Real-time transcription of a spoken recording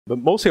But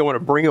mostly I want to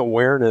bring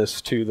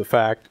awareness to the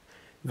fact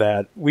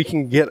that we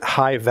can get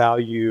high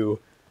value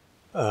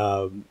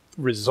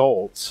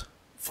results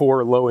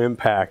for low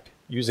impact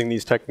using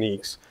these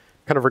techniques,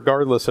 kind of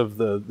regardless of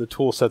the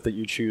tool set that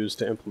you choose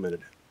to implement it.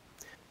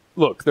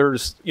 Look,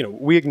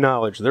 we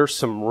acknowledge there's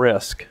some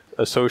risk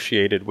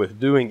associated with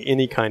doing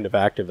any kind of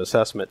active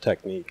assessment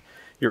technique.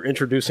 You're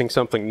introducing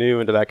something new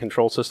into that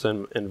control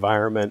system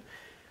environment.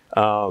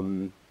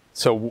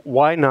 So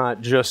why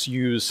not just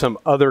use some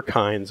other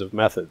kinds of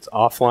methods,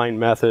 offline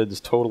methods,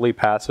 totally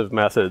passive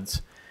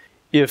methods?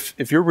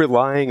 If you're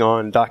relying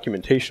on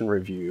documentation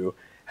review,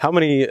 how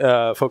many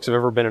folks have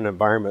ever been in an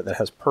environment that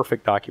has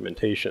perfect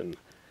documentation?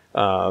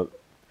 We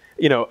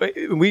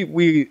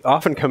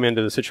often come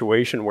into the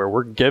situation where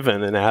we're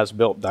given an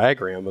as-built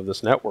diagram of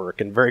this network,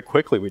 and very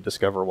quickly we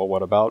discover, well,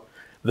 what about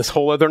this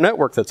whole other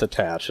network that's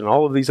attached and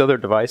all of these other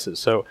devices?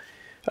 So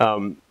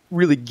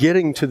really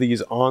getting to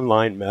these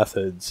online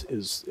methods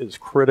is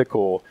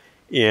critical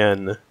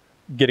in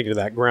getting to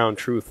that ground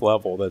truth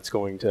level that's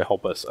going to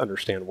help us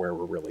understand where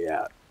we're really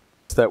at.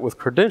 That with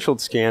credentialed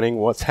scanning,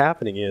 what's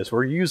happening is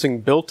we're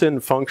using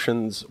built-in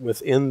functions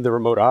within the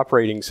remote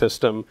operating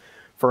system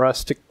for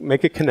us to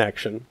make a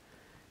connection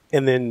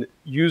and then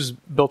use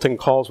built-in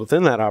calls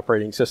within that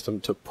operating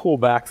system to pull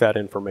back that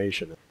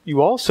information.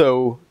 You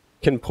also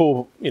can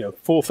pull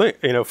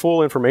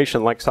full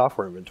information like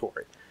software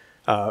inventory.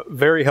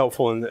 Very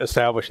helpful in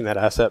establishing that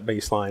asset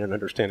baseline and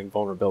understanding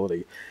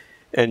vulnerability.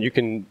 And you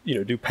can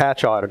do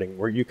patch auditing,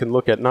 where you can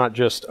look at not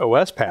just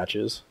OS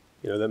patches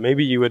that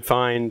maybe you would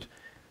find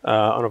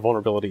on a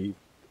vulnerability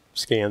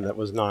scan that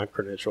was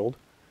non-credentialed,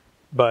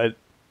 but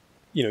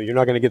you're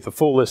not going to get the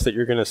full list that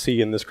you're going to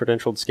see in this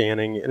credentialed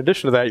scanning. In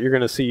addition to that, you're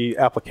going to see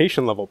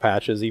application level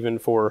patches, even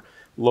for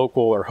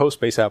local or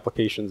host-based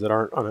applications that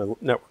aren't on a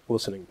network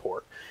listening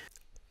port.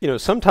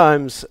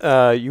 Sometimes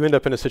you end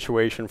up in a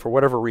situation for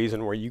whatever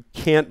reason where you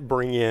can't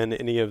bring in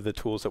any of the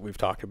tools that we've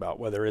talked about,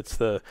 whether it's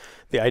the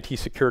IT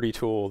security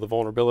tool, the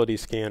vulnerability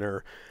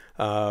scanner,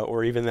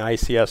 or even the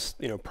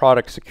ICS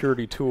product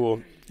security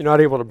tool. You're not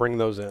able to bring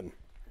those in.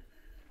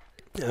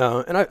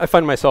 And I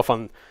find myself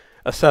on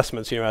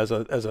assessments, as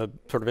a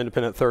sort of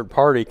independent third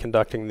party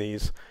conducting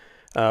these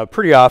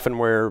pretty often,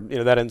 where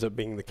that ends up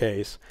being the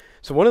case.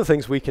 So one of the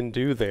things we can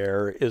do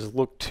there is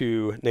look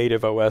to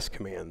native OS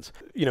commands.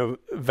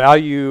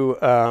 Value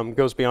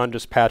goes beyond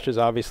just patches.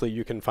 Obviously,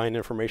 you can find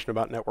information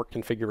about network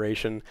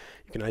configuration.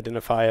 You can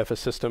identify if a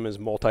system is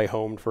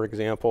multi-homed, for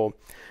example.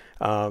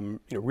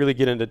 Really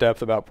get into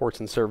depth about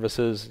ports and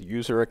services,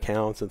 user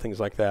accounts, and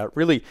things like that.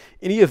 Really,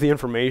 any of the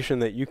information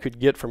that you could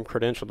get from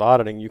credentialed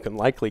auditing, you can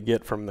likely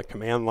get from the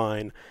command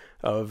line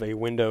of a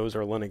Windows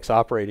or Linux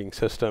operating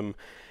system.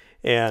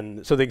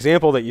 And so the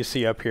example that you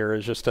see up here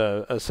is just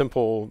a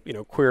simple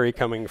query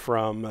coming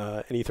from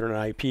an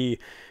Ethernet IP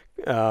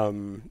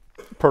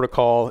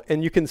protocol,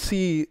 and you can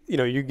see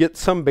you get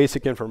some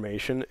basic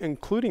information,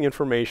 including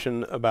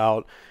information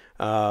about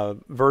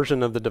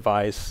version of the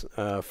device,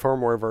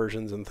 firmware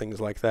versions, and things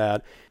like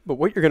that. But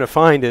what you're going to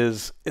find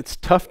is it's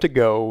tough to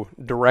go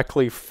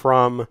directly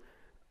from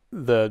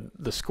the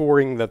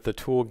scoring that the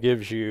tool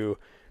gives you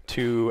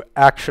to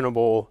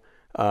actionable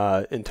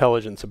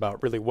intelligence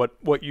about really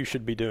what you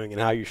should be doing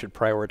and how you should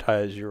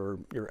prioritize your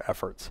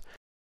efforts.